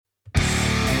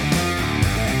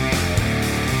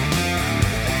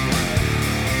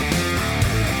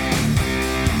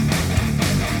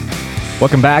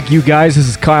Welcome back, you guys. This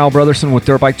is Kyle Brotherson with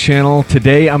Dirt Bike Channel.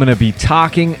 Today I'm going to be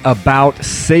talking about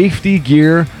safety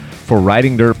gear for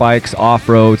riding dirt bikes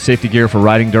off-road, safety gear for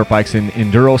riding dirt bikes in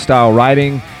enduro-style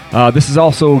riding. This is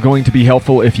also going to be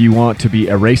helpful if you want to be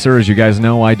a racer. As you guys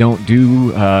know, I don't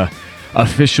do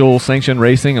official sanctioned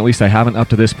racing, at least I haven't up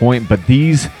to this point, but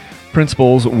these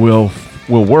principles will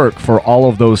work for all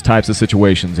of those types of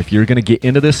situations. If you're going to get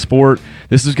into this sport,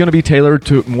 this is going to be tailored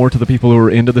to more to the people who are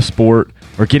into the sport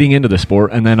or getting into the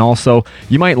sport. And then also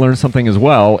you might learn something as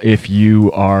well if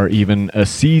you are even a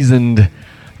seasoned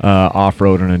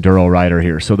off-road and enduro rider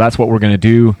here. So that's what we're going to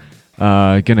do.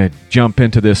 Going to jump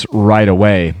into this right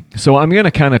away. So I'm going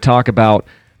to kind of talk about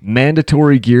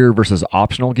mandatory gear versus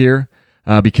optional gear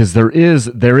because there is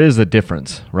a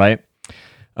difference, right?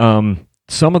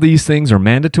 Some of these things are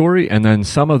mandatory, and then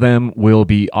some of them will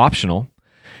be optional.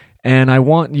 And I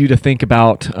want you to think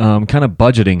about kind of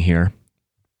budgeting here.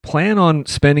 Plan on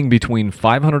spending between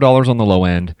 $500 on the low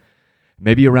end,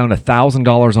 maybe around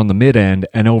 $1,000 on the mid end,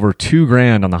 and over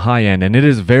 $2,000 on the high end. And it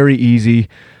is very easy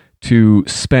to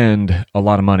spend a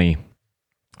lot of money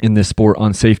in this sport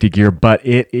on safety gear, but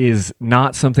it is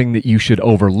not something that you should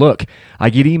overlook. I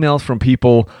get emails from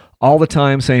people all the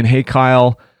time saying, "Hey,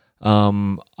 Kyle,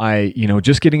 I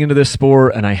just getting into this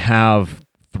sport and I have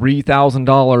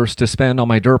 $3,000 to spend on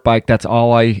my dirt bike. That's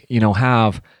all I,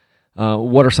 have.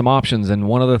 What are some options?" And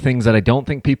one of the things that I don't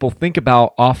think people think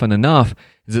about often enough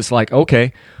is it's like,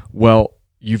 okay, well,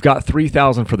 you've got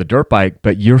 $3,000 for the dirt bike,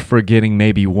 but you're forgetting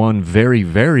maybe one very,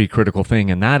 very critical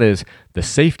thing, and that is the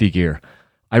safety gear.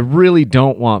 I really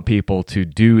don't want people to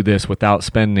do this without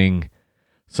spending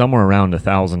somewhere around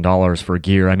 $1,000 for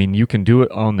gear. I mean, you can do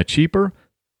it on the cheaper,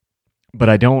 but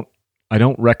I don't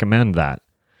recommend that.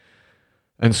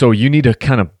 And so you need to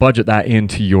kind of budget that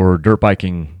into your dirt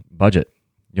biking budget.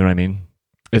 You know what I mean?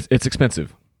 It's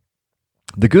expensive.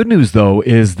 The good news, though,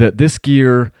 is that this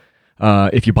gear,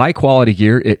 if you buy quality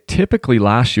gear, it typically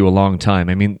lasts you a long time.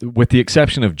 I mean, with the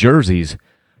exception of jerseys,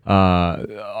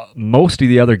 most of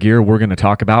the other gear we're going to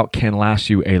talk about can last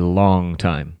you a long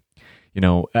time.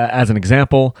 As an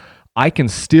example, I can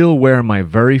still wear my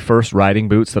very first riding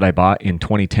boots that I bought in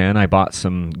 2010. I bought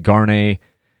some Gaerne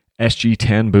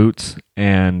SG10 boots,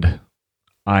 and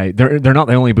they're not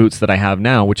the only boots that I have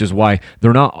now, which is why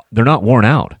they're not worn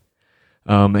out.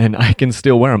 And I can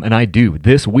still wear them, and I do.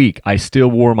 This week, I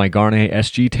still wore my Gaerne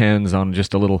SG10s on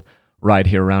just a little ride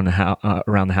here around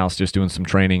the house, just doing some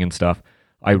training and stuff.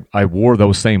 I wore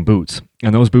those same boots,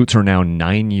 and those boots are now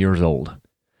 9 years old.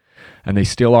 And they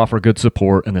still offer good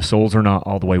support, and the soles are not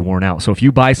all the way worn out. So if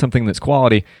you buy something that's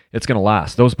quality, it's going to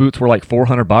last. Those boots were like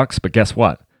 $400, but guess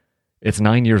what? It's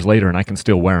 9 years later, and I can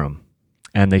still wear them.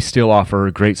 And they still offer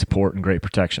great support and great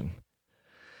protection.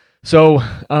 So,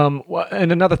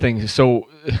 and another thing, so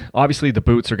obviously the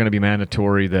boots are going to be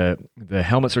mandatory. The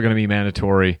helmets are going to be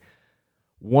mandatory.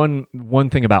 One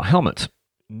thing about helmets,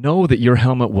 know that your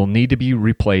helmet will need to be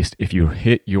replaced if you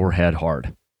hit your head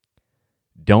hard.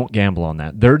 Don't gamble on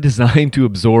that. They're designed to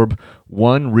absorb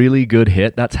one really good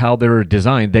hit. That's how they're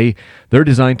designed. They're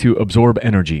designed to absorb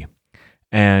energy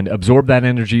and absorb that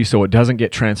energy so it doesn't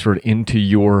get transferred into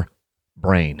your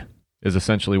brain, is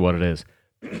essentially what it is.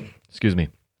 Excuse me.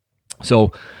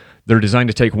 So they're designed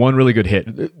to take one really good hit.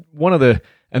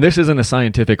 And this isn't a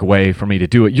scientific way for me to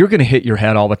do it. You're going to hit your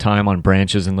head all the time on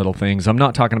branches and little things. I'm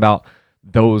not talking about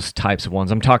those types of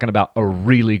ones. I'm talking about a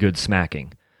really good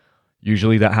smacking.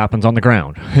 Usually that happens on the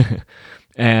ground.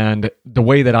 And the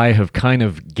way that I have kind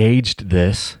of gauged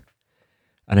this,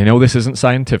 and I know this isn't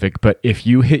scientific, but if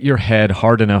you hit your head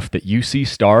hard enough that you see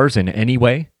stars in any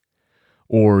way,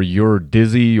 or you're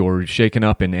dizzy or shaken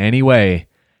up in any way,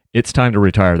 it's time to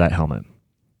retire that helmet.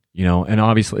 And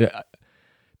obviously,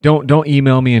 don't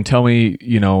email me and tell me,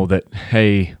 that,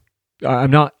 hey,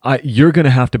 you're going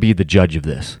to have to be the judge of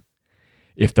this.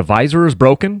 If the visor is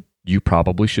broken, you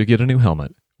probably should get a new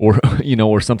helmet.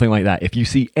 Or something like that. If you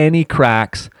see any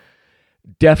cracks,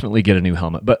 definitely get a new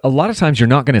helmet. But a lot of times you're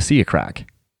not going to see a crack,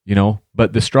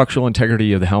 but the structural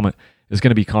integrity of the helmet is going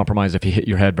to be compromised if you hit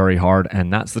your head very hard,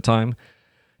 and that's the time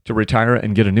to retire it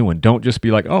and get a new one. Don't just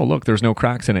be like, oh, look, there's no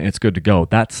cracks in it, it's good to go.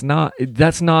 That's not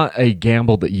a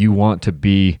gamble that you want to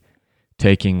be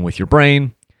taking with your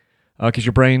brain, because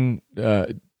your brain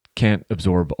can't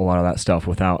absorb a lot of that stuff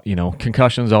without,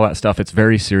 concussions, all that stuff. It's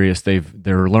very serious.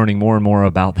 They're learning more and more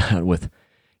about that with,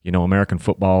 American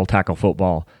football, tackle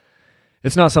football.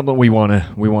 It's not something we want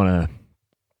to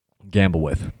gamble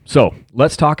with. So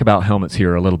let's talk about helmets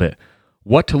here a little bit.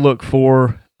 What to look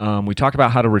for. We talked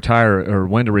about how to retire or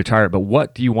when to retire, but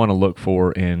what do you want to look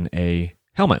for in a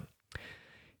helmet?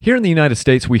 Here in the United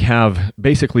States, we have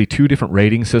basically two different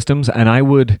rating systems, and I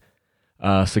would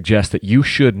suggest that you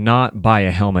should not buy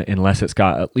a helmet unless it's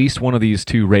got at least one of these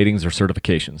two ratings or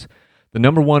certifications. The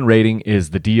number one rating is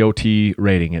the DOT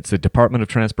rating. It's the Department of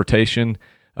Transportation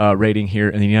rating here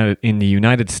in the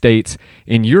United States.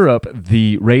 In Europe,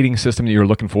 the rating system that you're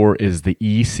looking for is the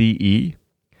ECE.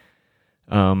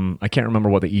 I can't remember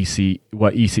what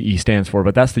ECE stands for,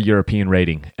 but that's the European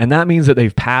rating, and that means that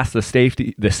they've passed the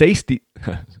safety.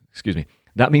 Excuse me.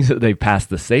 That means that they've passed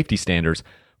the safety standards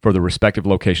for the respective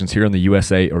locations here in the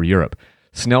USA or Europe.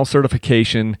 Snell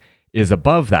certification is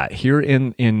above that. Here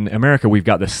in America, we've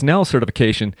got the Snell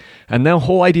certification, and the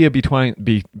whole idea behind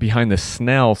the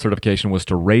Snell certification was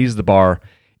to raise the bar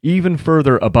even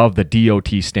further above the DOT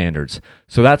standards.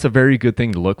 So that's a very good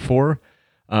thing to look for.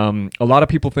 A lot of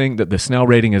people think that the Snell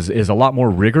rating is a lot more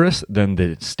rigorous than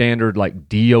the standard like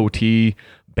DOT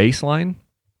baseline.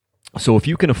 So if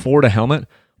you can afford a helmet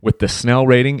with the Snell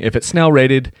rating, if it's Snell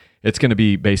rated, it's going to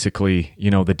be basically,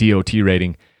 the DOT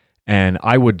rating. And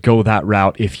I would go that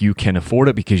route if you can afford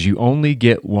it, because you only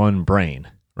get one brain,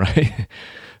 right?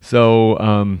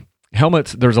 So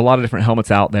helmets, there's a lot of different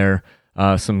helmets out there.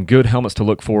 Some good helmets to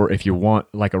look for if you want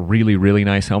like a really, really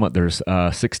nice helmet. There's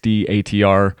 60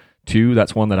 ATR 2.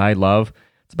 That's one that I love.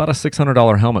 It's about a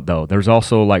 $600 helmet though. There's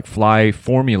also like Fly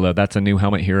Formula. That's a new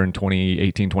helmet here in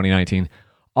 2018, 2019.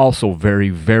 Also very,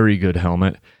 very good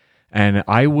helmet. And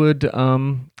I would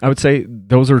say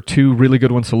those are two really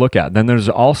good ones to look at. Then there's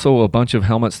also a bunch of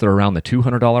helmets that are around the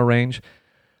 $200 range.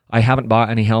 I haven't bought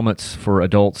any helmets for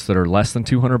adults that are less than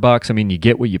 $200. I mean, you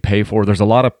get what you pay for. There's a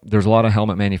lot of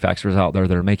helmet manufacturers out there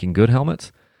that are making good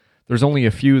helmets. There's only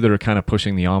a few that are kind of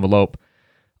pushing the envelope.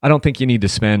 I don't think you need to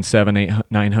spend $700,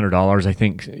 $800, $900. I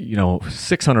think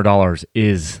 $600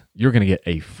 is, you're going to get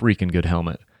a freaking good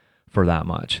helmet for that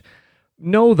much.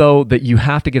 Know, though, that you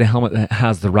have to get a helmet that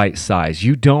has the right size.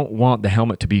 You don't want the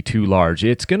helmet to be too large.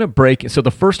 It's going to break. So the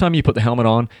first time you put the helmet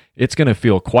on, it's going to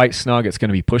feel quite snug. It's going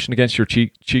to be pushing against your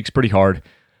cheeks pretty hard.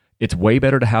 It's way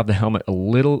better to have the helmet a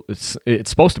little, it's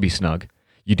supposed to be snug.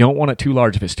 You don't want it too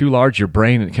large. If it's too large, your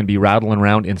brain can be rattling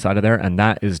around inside of there, and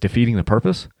that is defeating the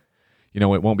purpose. It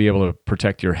won't be able to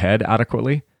protect your head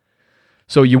adequately.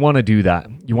 So you want to do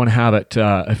that. You want to have it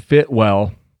fit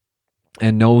well,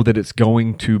 and know that it's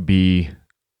going to be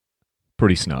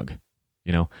pretty snug,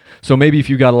 So maybe if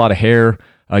you got a lot of hair,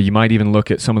 you might even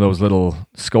look at some of those little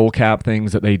skull cap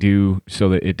things that they do so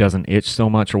that it doesn't itch so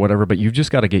much or whatever, but you've just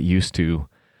got to get used to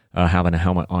having a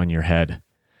helmet on your head.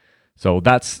 So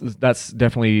that's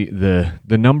definitely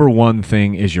the number one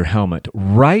thing is your helmet.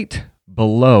 Right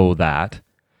below that,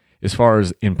 as far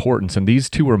as importance, and these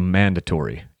two are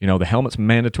mandatory. The helmet's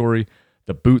mandatory,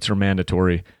 the boots are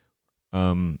mandatory.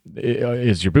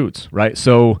 Is your boots, right?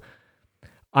 So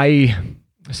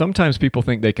sometimes people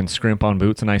think they can scrimp on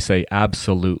boots, and I say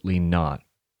absolutely not.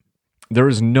 There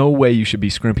is no way you should be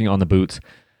scrimping on the boots.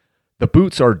 The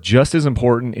boots are just as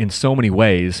important in so many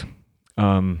ways.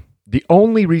 The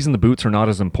only reason the boots are not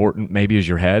as important maybe as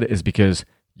your head is because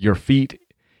your feet,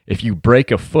 if you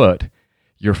break a foot,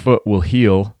 your foot will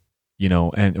heal,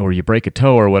 or you break a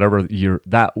toe or whatever,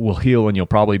 that will heal, and you'll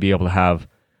probably be able to have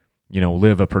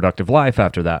live a productive life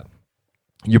after that.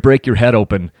 You break your head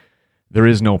open, there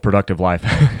is no productive life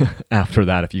after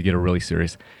that if you get a really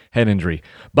serious head injury.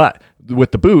 But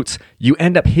with the boots, you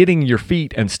end up hitting your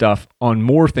feet and stuff on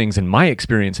more things, in my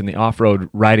experience in the off-road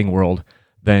riding world,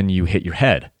 than you hit your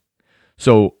head.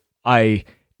 So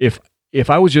if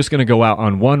I was just going to go out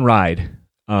on one ride,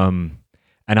 and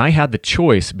I had the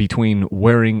choice between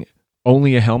wearing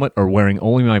only a helmet or wearing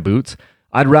only my boots,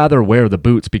 I'd rather wear the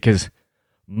boots, because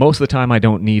most of the time I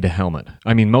don't need a helmet.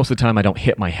 I mean, most of the time I don't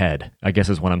hit my head, I guess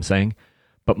is what I'm saying.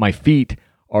 But my feet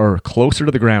are closer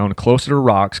to the ground, closer to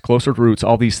rocks, closer to roots,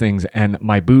 all these things. And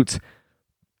my boots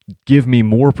give me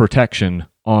more protection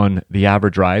on the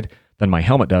average ride than my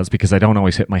helmet does, because I don't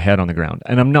always hit my head on the ground.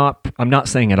 And I'm not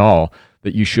saying at all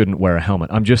that you shouldn't wear a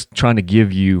helmet. I'm just trying to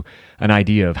give you an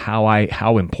idea of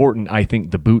how important I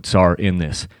think the boots are in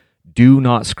this. Do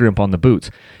not scrimp on the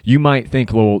boots. You might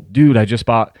think, well, dude, I just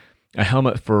bought a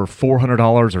helmet for $400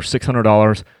 or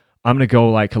 $600. I'm going to go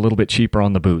like a little bit cheaper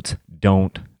on the boots.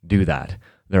 Don't do that.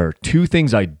 There are two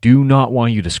things I do not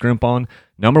want you to scrimp on.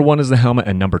 Number one is the helmet,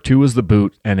 and number two is the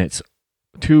boot. And the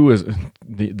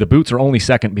boots are only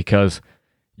second, because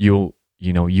you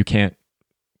can't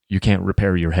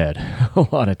repair your head a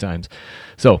lot of times.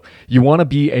 So you want to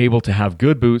be able to have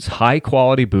good boots, high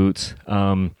quality boots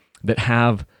that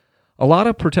have a lot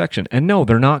of protection. And no,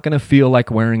 they're not going to feel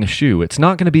like wearing a shoe. It's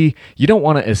not going to be, you don't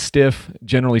want it as stiff,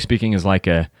 generally speaking, as like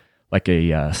a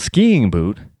skiing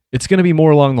boot. It's going to be more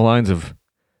along the lines of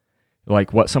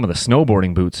like what some of the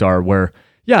snowboarding boots are, where,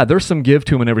 yeah, there's some give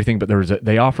to them and everything, but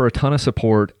they offer a ton of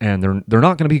support, and they're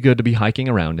not going to be good to be hiking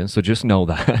around in. So just know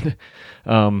that.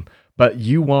 But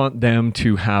you want them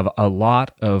to have a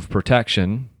lot of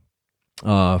protection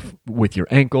with your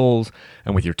ankles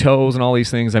and with your toes and all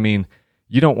these things. I mean,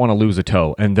 you don't want to lose a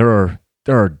toe, and there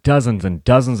are dozens and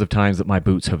dozens of times that my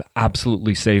boots have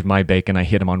absolutely saved my bacon. I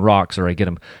hit them on rocks, or I get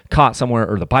them caught somewhere,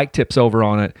 or the bike tips over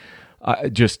on it.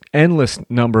 Just endless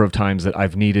number of times that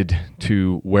I've needed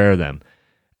to wear them.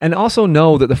 And also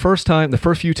know that the first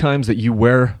few times that you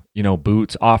wear,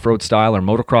 boots, off-road style or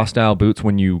motocross style boots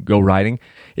when you go riding,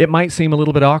 it might seem a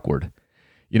little bit awkward,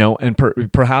 and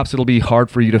perhaps it'll be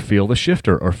hard for you to feel the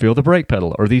shifter or feel the brake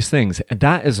pedal or these things. And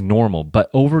that is normal,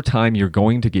 but over time you're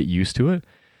going to get used to it.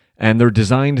 And they're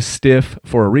designed stiff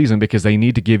for a reason, because they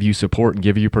need to give you support and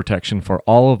give you protection for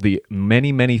all of the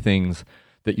many, many things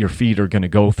that your feet are going to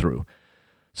go through.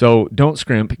 So don't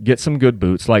scrimp, get some good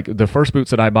boots. Like the first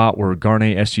boots that I bought were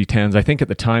Gaerne SG10s. I think at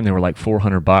the time they were like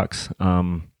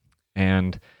 $400.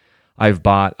 And I've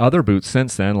bought other boots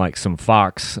since then, like some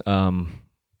Fox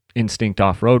Instinct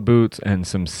off-road boots and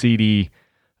some CD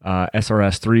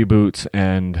SRS3 boots.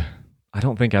 And I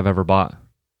don't think I've ever bought,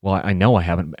 well, I know I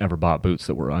haven't ever bought boots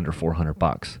that were under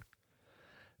 $400.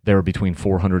 They were between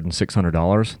 $400 and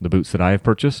 $600, the boots that I have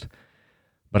purchased.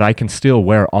 But I can still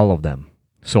wear all of them.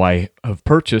 So I have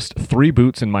purchased 3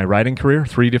 boots in my riding career,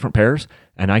 3 different pairs,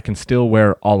 and I can still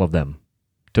wear all of them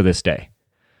to this day.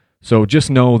 So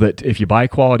just know that if you buy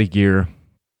quality gear,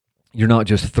 you're not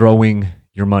just throwing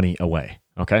your money away,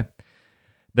 okay?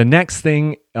 The next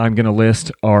thing I'm going to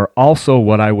list are also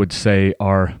what I would say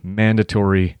are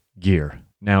mandatory gear.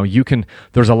 Now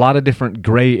there's a lot of different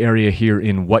gray area here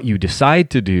in what you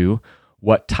decide to do,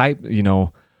 what type,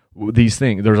 these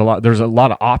things. There's a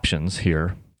lot of options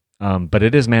here. But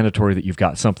it is mandatory that you've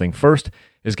got something. First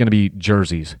is going to be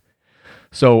jerseys.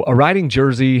 So a riding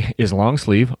jersey is long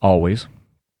sleeve, always.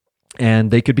 And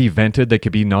they could be vented, they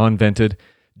could be non-vented.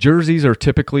 Jerseys are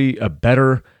typically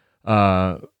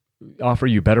offer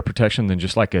you better protection than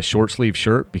just like a short sleeve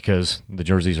shirt, because the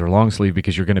jerseys are long sleeve,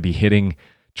 because you're going to be hitting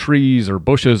trees or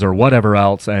bushes or whatever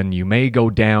else, and you may go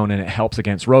down, and it helps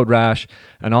against road rash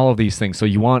and all of these things. So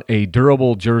you want a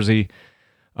durable jersey.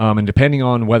 And depending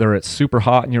on whether it's super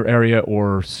hot in your area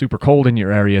or super cold in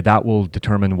your area, that will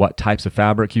determine what types of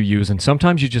fabric you use. And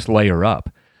sometimes you just layer up.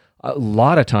 A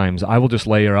lot of times I will just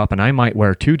layer up, and I might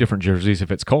wear 2 different jerseys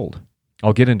if it's cold.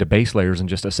 I'll get into base layers in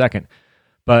just a second.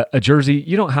 But a jersey,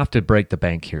 you don't have to break the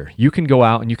bank here. You can go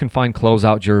out and you can find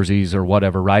closeout jerseys or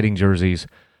whatever, riding jerseys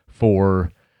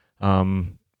for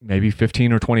maybe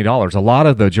 $15 or $20. A lot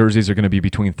of the jerseys are going to be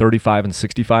between $35 and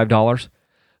 $65.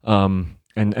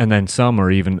 And then some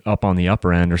are even up on the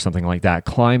upper end or something like that.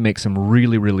 Klim makes some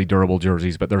really, really durable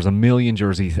jerseys, but there's a million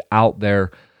jerseys out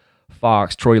there.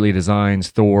 Fox, Troy Lee Designs,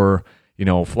 Thor,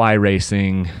 Fly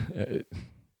Racing.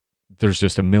 There's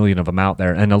just a million of them out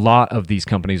there. And a lot of these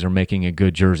companies are making a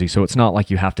good jersey, so it's not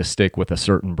like you have to stick with a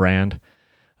certain brand.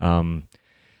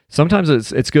 Sometimes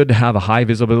it's good to have a high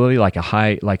visibility, like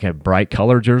a bright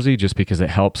color jersey, just because it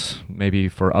helps maybe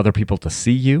for other people to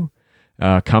see you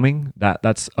coming.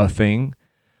 That's a thing.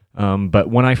 But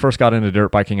when I first got into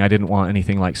dirt biking, I didn't want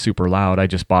anything like super loud. I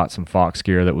just bought some Fox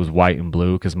gear that was white and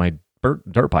blue, because my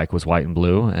dirt bike was white and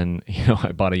blue, and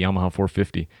I bought a Yamaha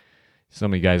 450.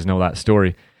 Some of you guys know that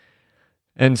story.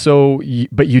 And so,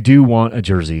 but you do want a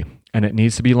jersey, and it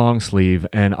needs to be long sleeve.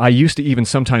 And I used to even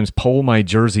sometimes pull my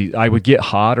jersey. I would get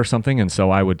hot or something, and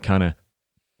so I would kind of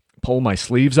pull my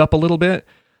sleeves up a little bit.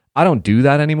 I don't do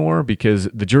that anymore, because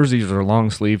the jerseys are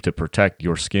long sleeve to protect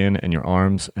your skin and your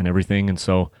arms and everything, and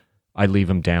so I leave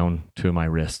them down to my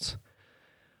wrists.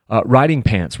 Riding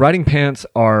pants. Riding pants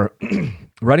are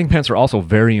also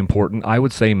very important. I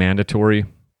would say mandatory.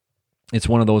 It's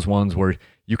one of those ones where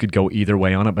you could go either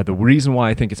way on it, but the reason why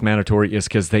I think it's mandatory is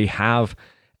because they have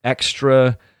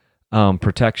extra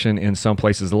protection in some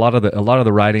places. A lot of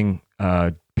the riding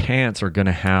pants are going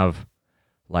to have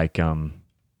like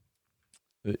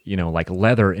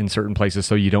leather in certain places,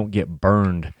 so you don't get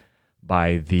burned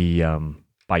by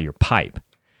your pipe.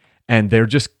 And they're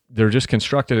just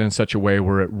constructed in such a way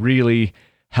where it really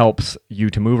helps you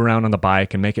to move around on the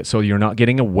bike and make it so you're not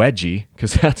getting a wedgie,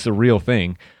 because that's a real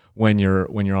thing when you're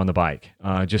on the bike.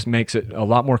 Just makes it a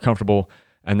lot more comfortable.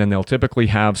 And then they'll typically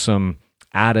have some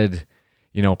added,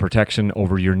 protection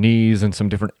over your knees and some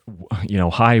different,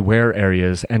 high wear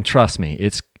areas. And trust me,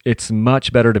 it's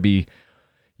much better to be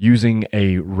using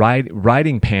a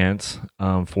riding pants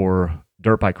for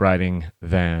dirt bike riding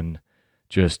than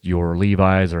just your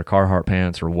Levi's or Carhartt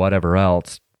pants or whatever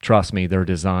else. Trust me, they're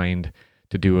designed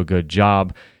to do a good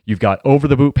job. You've got over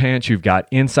the boot pants, you've got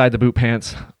inside the boot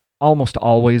pants. almost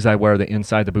always I wear the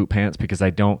inside the boot pants because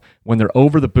when they're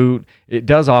over the boot, it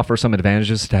does offer some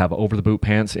advantages to have over the boot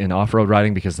pants in off-road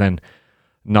riding because then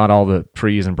not all the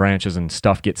trees and branches and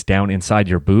stuff gets down inside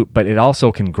your boot, but it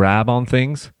also can grab on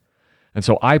things. And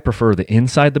so I prefer the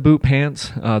inside the boot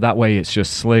pants. That way it's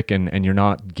just slick and you're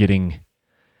not being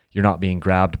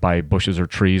grabbed by bushes or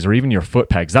trees or even your foot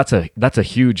pegs. That's a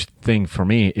huge thing for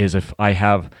me is if I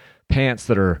have pants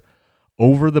that are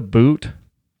over the boot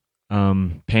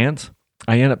pants,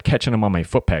 I end up catching them on my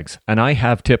foot pegs, and I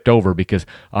have tipped over because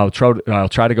I'll try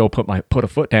to go put a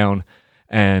foot down,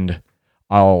 and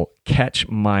I'll catch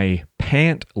my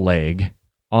pant leg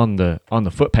on the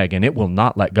foot peg, and it will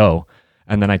not let go,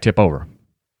 and then I tip over.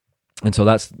 And so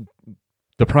that's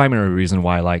the primary reason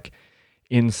why I like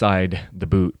inside the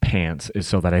boot pants is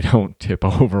so that I don't tip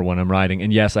over when I'm riding.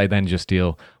 And yes, I then just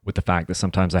deal with the fact that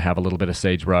sometimes I have a little bit of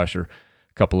sagebrush or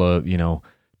a couple of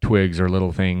twigs or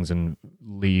little things and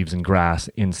leaves and grass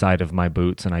inside of my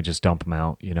boots, and I just dump them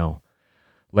out,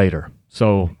 later.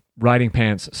 So riding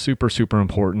pants, super, super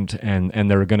important, and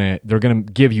they're gonna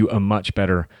give you a much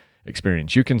better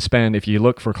experience. You can spend, if you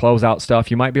look for closeout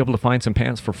stuff, you might be able to find some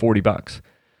pants for $40.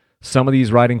 Some of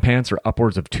these riding pants are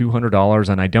upwards of $200,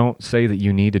 and I don't say that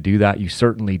you need to do that. You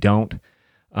certainly don't.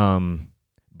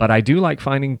 But I do like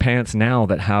finding pants now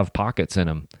that have pockets in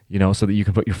them, so that you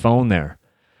can put your phone there.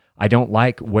 I don't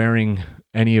like wearing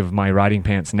any of my riding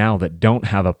pants now that don't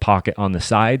have a pocket on the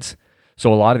sides.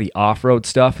 So a lot of the off-road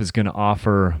stuff is going to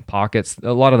offer pockets.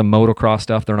 A lot of the motocross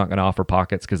stuff, they're not going to offer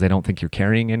pockets because they don't think you're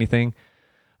carrying anything.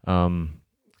 And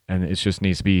it just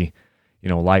needs to be,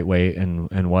 lightweight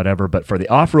and whatever. But for the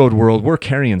off-road world, we're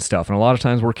carrying stuff. And a lot of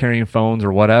times we're carrying phones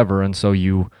or whatever. And so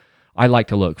I like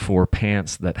to look for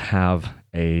pants that have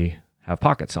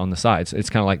pockets on the sides. It's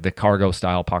kind of like the cargo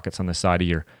style pockets on the side of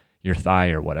your thigh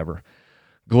or whatever.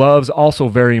 Gloves, also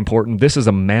very important. This is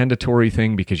a mandatory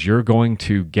thing because you're going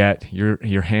to get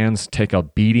your hands take a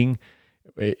beating.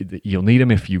 You'll need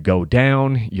them if you go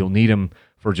down. You'll need them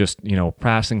for just,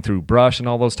 passing through brush and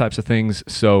all those types of things.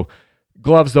 So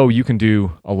gloves, though, you can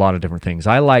do a lot of different things.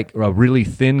 I like a really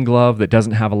thin glove that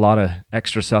doesn't have a lot of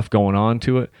extra stuff going on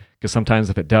to it, because sometimes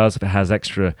if it has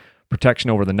extra protection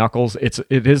over the knuckles, it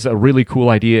is a really cool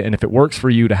idea. And if it works for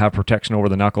you to have protection over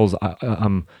the knuckles,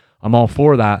 I'm all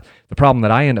for that. The problem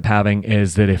that I end up having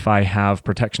is that if I have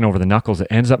protection over the knuckles, it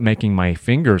ends up making my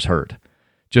fingers hurt.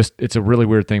 It's a really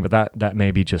weird thing, but that may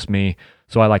be just me.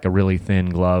 So I like a really thin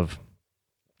glove.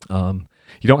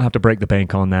 You don't have to break the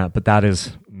bank on that, but that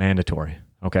is mandatory.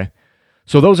 Okay.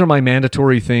 So those are my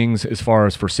mandatory things as far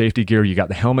as for safety gear. You got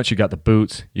the helmets, you got the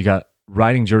boots, you got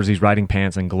riding jerseys, riding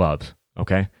pants, and gloves.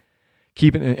 Okay.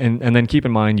 And then keep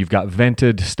in mind, you've got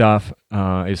vented stuff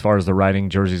as far as the riding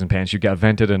jerseys and pants. You've got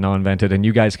vented and non-vented, and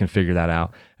you guys can figure that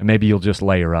out. And maybe you'll just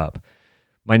layer up.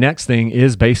 My next thing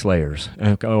is base layers.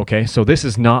 Okay, so this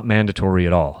is not mandatory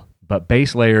at all. But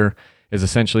base layer is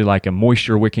essentially like a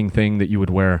moisture wicking thing that you would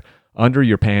wear under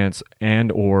your pants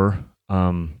and or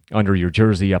under your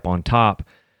jersey up on top.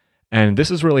 And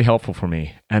this is really helpful for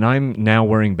me. And I'm now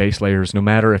wearing base layers no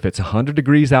matter if it's 100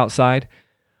 degrees outside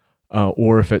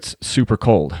or if it's super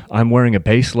cold. I'm wearing a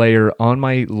base layer on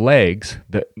my legs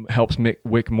that helps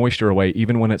wick moisture away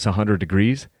even when it's 100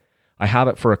 degrees. I have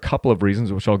it for a couple of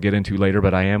reasons, which I'll get into later,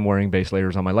 but I am wearing base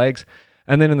layers on my legs.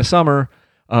 And then in the summer,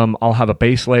 I'll have a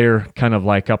base layer kind of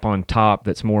like up on top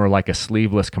that's more like a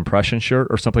sleeveless compression shirt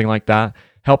or something like that.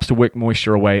 Helps to wick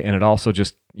moisture away, and it also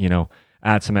just,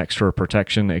 adds some extra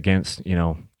protection against,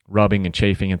 rubbing and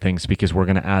chafing and things, because we're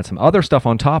going to add some other stuff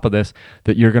on top of this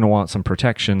that you're going to want some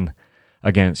protection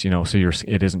against, so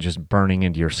it isn't just burning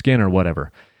into your skin or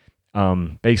whatever.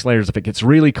 Base layers, if it gets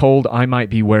really cold, I might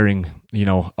be wearing,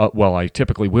 I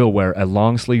typically will wear a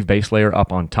long sleeve base layer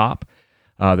up on top.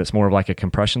 That's more of like a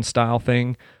compression style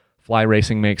thing. Fly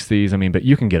Racing makes these, but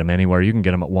you can get them anywhere. You can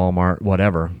get them at Walmart,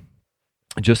 whatever.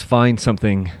 Just find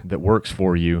something that works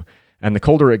for you. And the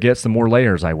colder it gets, the more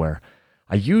layers I wear.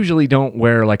 I usually don't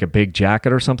wear like a big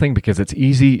jacket or something because it's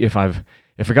easy if I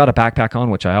got a backpack on,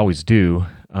 which I always do,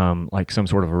 like some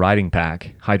sort of a riding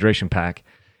pack, hydration pack.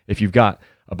 If you've got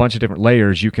a bunch of different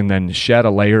layers, you can then shed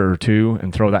a layer or two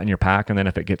and throw that in your pack. And then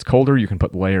if it gets colder, you can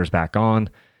put the layers back on.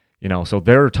 So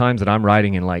there are times that I'm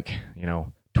riding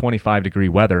in 25 degree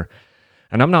weather,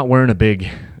 and I'm not wearing a big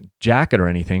jacket or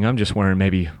anything. I'm just wearing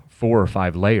maybe 4 or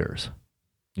 5 layers,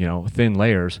 thin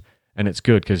layers. And it's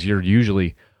good because you're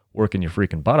usually working your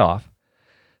freaking butt off.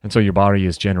 And so your body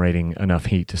is generating enough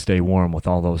heat to stay warm with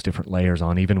all those different layers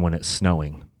on, even when it's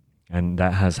snowing. And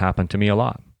that has happened to me a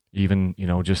lot. Even,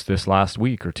 just this last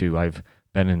week or two, I've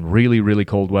been in really, really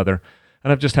cold weather,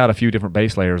 and I've just had a few different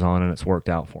base layers on, and it's worked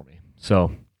out for me.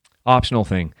 So, optional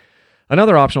thing.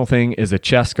 Another optional thing is a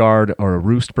chest guard or a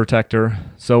roost protector.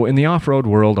 So in the off-road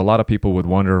world, a lot of people would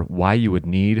wonder why you would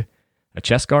need a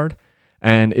chest guard.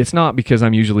 And it's not because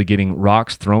I'm usually getting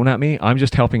rocks thrown at me. I'm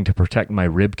just helping to protect my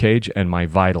rib cage and my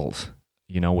vitals,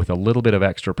 with a little bit of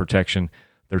extra protection.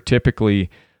 They're typically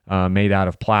made out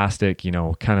of plastic,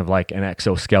 kind of like an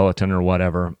exoskeleton or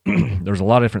whatever. There's a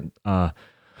lot of different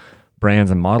brands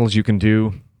and models you can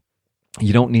do.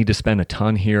 You don't need to spend a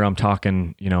ton here. I'm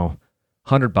talking,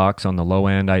 $100 on the low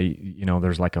end.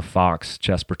 There's like a Fox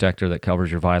chest protector that covers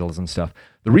your vitals and stuff.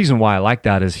 The reason why I like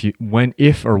that is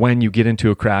when you get into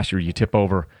a crash or you tip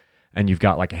over and you've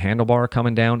got like a handlebar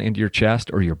coming down into your chest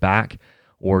or your back,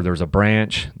 or there's a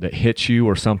branch that hits you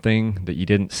or something that you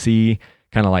didn't see,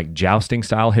 kind of like jousting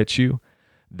style hits you,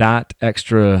 that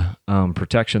extra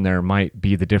protection there might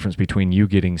be the difference between you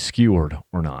getting skewered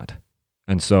or not.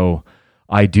 And so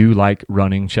I do like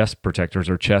running chest protectors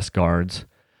or chest guards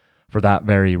for that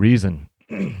very reason.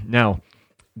 Now,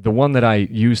 the one that I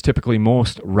use typically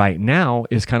most right now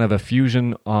is kind of a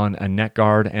fusion on a neck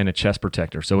guard and a chest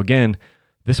protector. So again,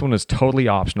 this one is totally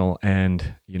optional,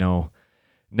 and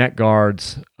neck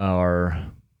guards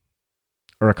are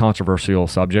a controversial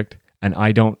subject, and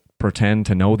I don't pretend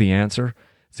to know the answer.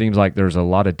 Seems like there's a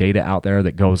lot of data out there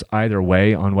that goes either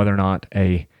way on whether or not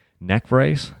a neck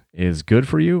brace is good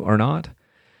for you or not.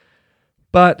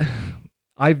 But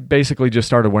I've basically just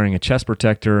started wearing a chest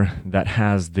protector that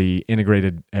has the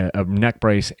integrated a neck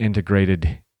brace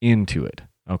integrated into it.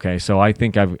 Okay, so I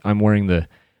think I'm wearing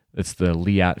it's the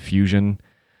Leatt Fusion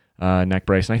neck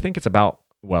brace, and I think it's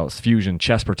it's Fusion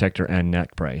chest protector and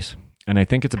neck brace, and I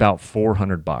think it's about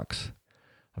 $400.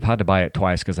 I've had to buy it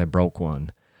twice because I broke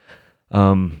one.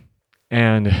 And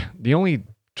the only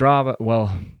drawback,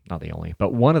 well, not the only,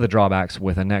 but one of the drawbacks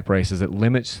with a neck brace is it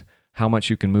limits how much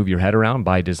you can move your head around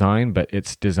by design, but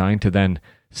it's designed to then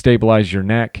stabilize your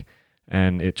neck,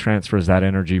 and it transfers that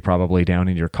energy probably down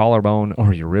into your collarbone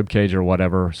or your rib cage or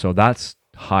whatever. So that's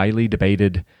highly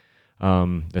debated.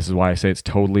 This is why I say it's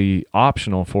totally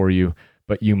optional for you,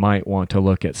 but you might want to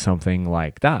look at something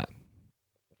like that.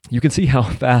 You can see how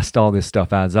fast all this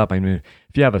stuff adds up. I mean,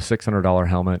 if you have a $600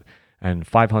 helmet and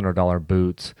 $500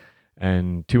 boots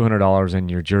and $200 in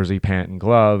your jersey pant and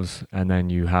gloves, and then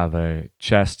you have a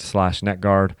chest/neck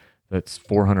guard that's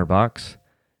 $400,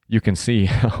 you can see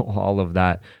how all of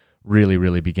that really,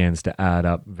 really begins to add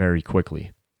up very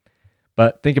quickly.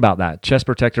 But think about that. Chest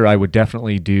protector, I would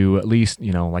definitely do at least,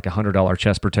 like $100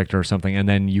 chest protector or something, and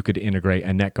then you could integrate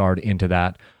a neck guard into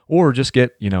that, or just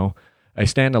get, a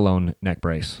standalone neck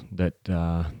brace that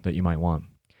you might want.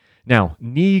 Now,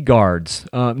 knee guards.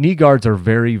 Knee guards are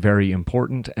very, very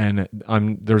important, and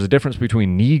there's a difference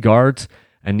between knee guards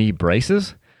and knee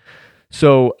braces.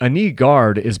 So a knee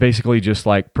guard is basically just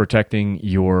like protecting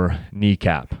your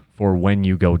kneecap for when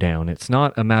you go down. It's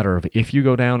not a matter of if you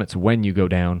go down, it's when you go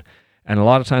down. And a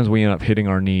lot of times we end up hitting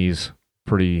our knees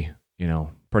pretty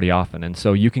often. And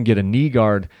so you can get a knee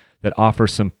guard that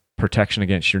offers some protection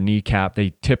against your kneecap.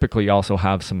 They typically also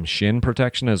have some shin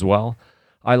protection as well.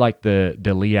 I like the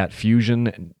Leatt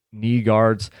Fusion knee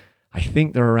guards. I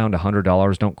think they're around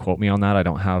 $100. Don't quote me on that. I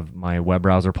don't have my web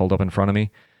browser pulled up in front of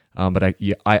me. But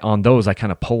I on those, I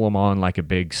kind of pull them on like a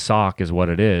big sock is what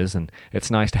it is. And it's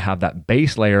nice to have that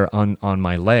base layer on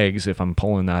my legs if I'm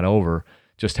pulling that over.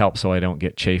 Just helps so I don't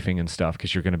get chafing and stuff,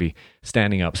 because you're going to be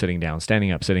standing up, sitting down,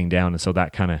 and so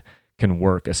that kind of can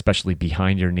work, especially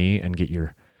behind your knee, and get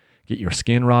your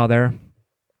skin raw there.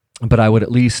 But I would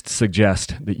at least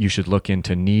suggest that you should look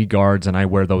into knee guards, and I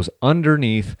wear those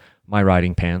underneath my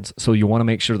riding pants. So you want to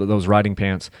make sure that those riding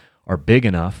pants are big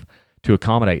enough to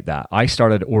accommodate that. I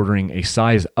started ordering a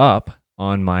size up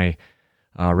on my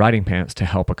riding pants to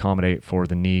help accommodate for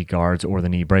the knee guards or the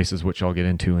knee braces, which I'll get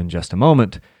into in just a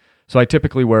moment. So I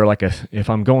typically wear if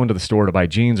I'm going to the store to buy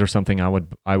jeans or something, I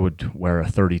would wear a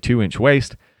 32-inch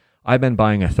waist. I've been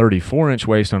buying a 34-inch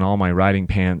waist on all my riding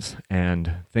pants,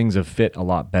 and things have fit a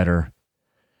lot better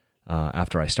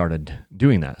after I started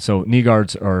doing that. So knee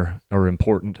guards are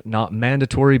important, not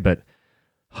mandatory, but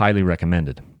highly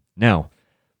recommended. Now,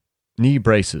 knee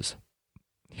braces.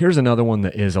 Here's another one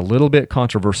that is a little bit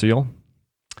controversial,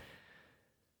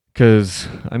 because,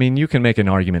 you can make an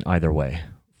argument either way.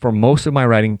 For most of my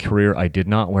riding career, I did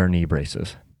not wear knee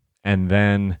braces. And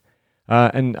then,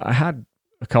 and I had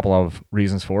a couple of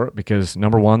reasons for it, because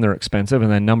number one, they're expensive.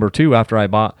 And then number two, after I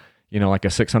bought, like a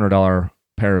 $600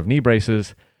 pair of knee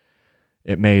braces,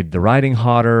 it made the riding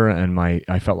hotter, and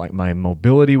I felt like my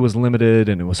mobility was limited,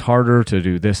 and it was harder to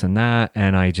do this and that.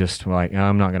 And I just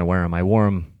I'm not going to wear them. I wore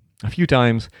them a few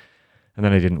times, and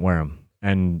then I didn't wear them.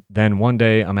 And then one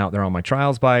day I'm out there on my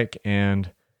trials bike,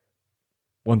 and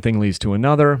one thing leads to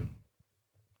another.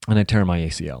 and I tear my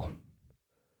ACL.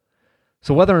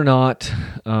 So whether or not,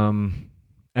 and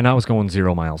I was going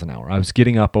 0 miles an hour. I was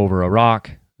getting up over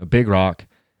a big rock.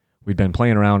 We'd been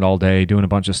playing around all day, doing a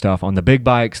bunch of stuff on the big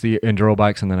bikes, the enduro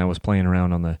bikes, and then I was playing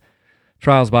around on the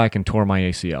trials bike and tore my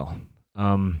ACL.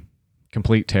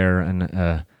 Complete tear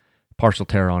and partial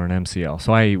tear on an MCL.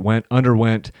 So I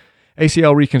underwent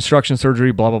ACL reconstruction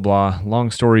surgery, blah, blah, blah.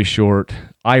 Long story short,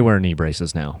 I wear knee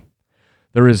braces now.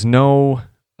 There is no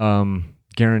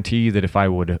guarantee that if I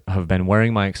would have been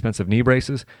wearing my expensive knee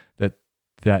braces,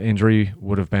 that injury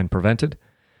would have been prevented.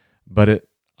 But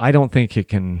I don't think it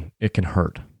can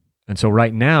hurt. And so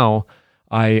right now,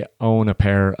 I own a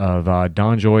pair of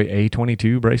DonJoy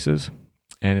A22 braces,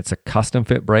 and it's a custom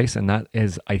fit brace. And that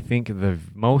is, I think, the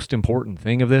most important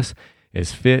thing of this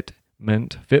is fitment.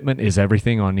 Fitment is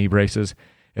everything on knee braces.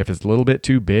 If it's a little bit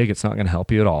too big, it's not going to help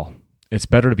you at all. It's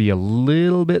better to be a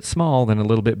little bit small than a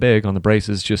little bit big on the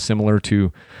braces, just similar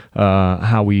to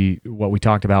what we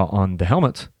talked about on the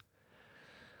helmets.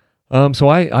 So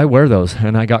I wear those,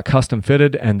 and I got custom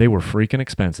fitted, and they were freaking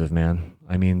expensive, man.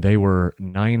 I mean, they were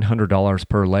 $900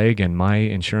 per leg, and my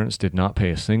insurance did not pay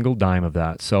a single dime of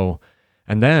that. So,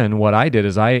 and then what I did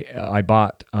is I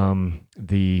bought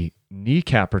the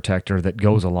kneecap protector that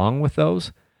goes along with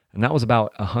those, and that was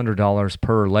about $100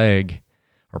 per leg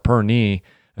or per knee.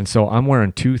 And so I'm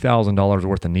wearing $2,000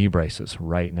 worth of knee braces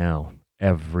right now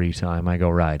every time I go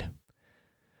ride.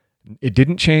 It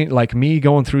didn't change, like me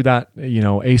going through that,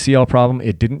 ACL problem.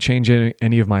 It didn't change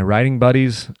any of my riding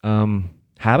buddies'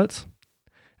 habits.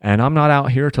 And I'm not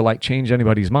out here to change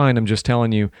anybody's mind. I'm just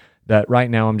telling you that right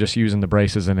now I'm just using the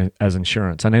braces as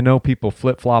insurance. And I know people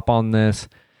flip-flop on this.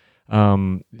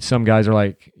 Some guys are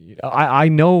like, I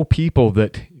know people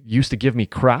that used to give me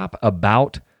crap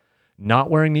about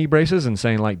not wearing knee braces and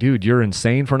saying dude, you're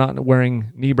insane for not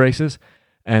wearing knee braces.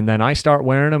 And then I start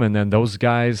wearing them, and then those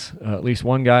guys, at least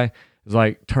one guy,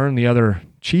 is turn the other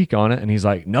cheek on it, and he's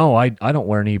like, no, I don't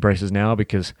wear knee braces now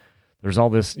because there's all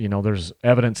this, there's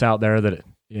evidence out there that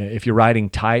if you're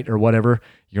riding tight or whatever,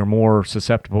 you're more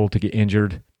susceptible to get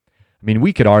injured. I mean,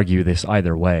 we could argue this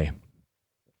either way.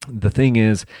 The thing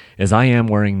is I am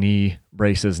wearing knee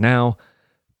braces now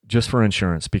just for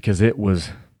insurance because it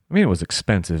was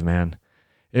expensive, man.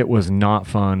 It was not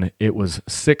fun. It was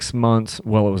 6 months.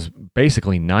 Well, it was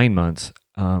basically 9 months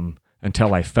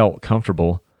until I felt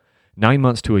comfortable. 9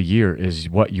 months to a year is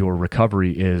what your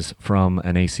recovery is from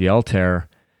an ACL tear.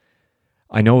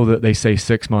 I know that they say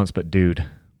 6 months, but dude,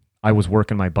 I was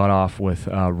working my butt off with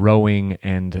rowing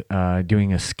and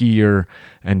doing a skier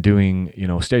and doing,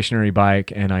 stationary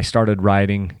bike. And I started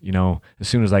riding, as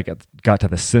soon as I got to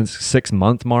the 6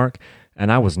 month mark,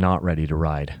 and I was not ready to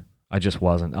ride. I just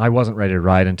wasn't. I wasn't ready to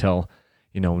ride until,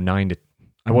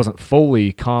 I wasn't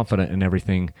fully confident in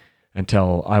everything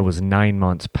until I was 9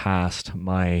 months past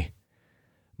my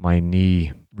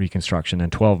knee reconstruction and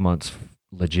 12 months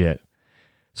legit.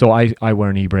 So I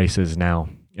wear knee braces now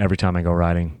every time I go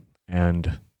riding,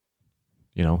 and,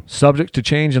 subject to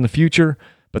change in the future,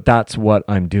 but that's what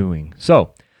I'm doing.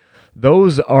 So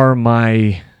those are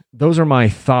my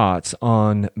thoughts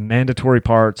on mandatory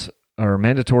parts, or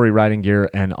mandatory riding gear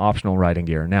and optional riding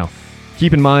gear. Now,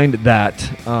 keep in mind that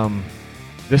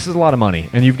this is a lot of money,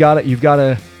 and you've got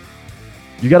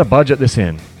to budget this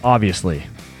in, obviously.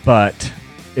 But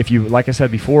if you, like I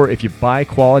said before, if you buy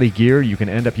quality gear, you can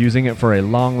end up using it for a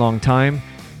long, long time,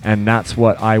 and that's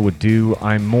what I would do.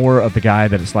 I'm more of the guy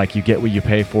that it's you get what you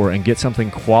pay for, and get something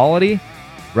quality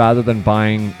rather than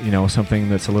buying, something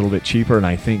that's a little bit cheaper. And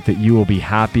I think that you will be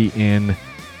happy in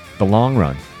the long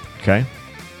run. Okay.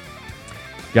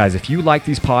 Guys, if you like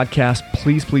these podcasts,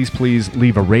 please, please, please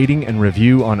leave a rating and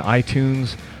review on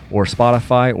iTunes or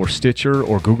Spotify or Stitcher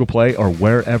or Google Play or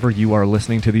wherever you are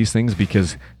listening to these things,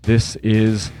 because this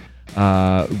is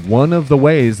one of the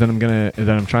ways that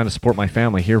I'm trying to support my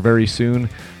family. Here very soon,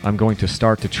 I'm going to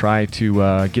start to try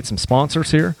to get some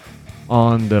sponsors here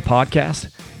on the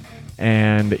podcast.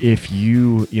 And if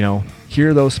you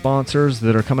hear those sponsors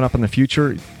that are coming up in the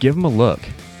future, give them a look.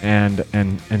 And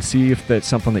see if that's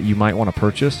something that you might want to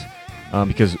purchase,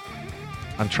 because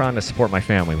I'm trying to support my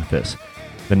family with this.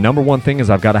 The number one thing is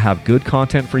I've got to have good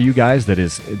content for you guys that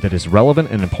is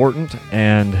relevant and important,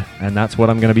 and that's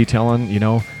what I'm going to be telling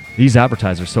these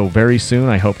advertisers. So very soon,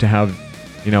 I hope to have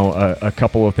a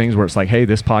couple of things where it's hey,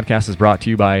 this podcast is brought to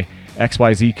you by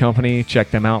XYZ company. Check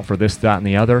them out for this, that, and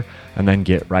the other, and then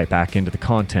get right back into the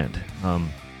content.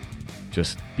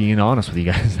 Just being honest with you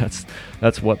guys,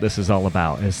 that's what this is all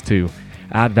about, is to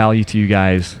add value to you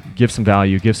guys, give some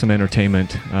value, give some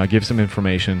entertainment, give some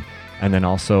information, and then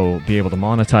also be able to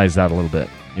monetize that a little bit.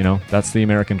 You know, that's the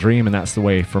American dream, and that's the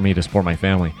way for me to support my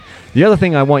family. The other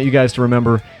thing I want you guys to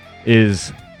remember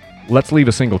is let's leave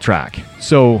a single track.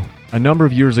 So a number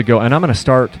of years ago, and I'm going to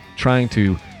start trying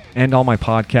to end all my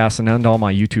podcasts and end all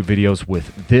my YouTube videos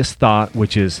with this thought,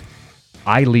 which is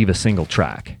I leave a single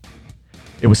track.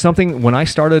 It was something when I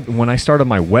started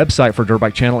my website for Dirt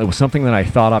Bike Channel, it was something that I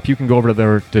thought up. You can go over to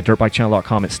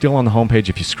dirtbikechannel.com. It's still on the homepage.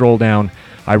 If you scroll down,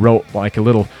 I wrote like a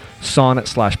little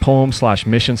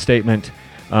sonnet/poem/mission statement.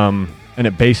 And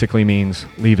it basically means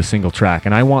leave a single track.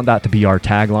 And I want that to be our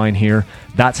tagline here.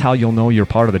 That's how you'll know you're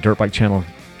part of the Dirt Bike Channel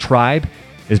tribe,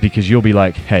 is because you'll be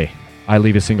like, hey, I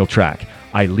leave a single track.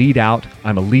 I lead out.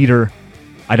 I'm a leader.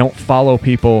 I don't follow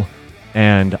people,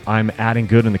 and I'm adding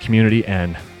good in the community,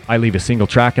 and I leave a single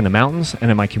track in the mountains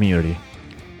and in my community,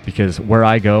 because where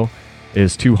I go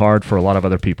is too hard for a lot of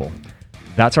other people.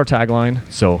 That's our tagline.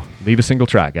 So leave a single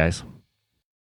track, guys.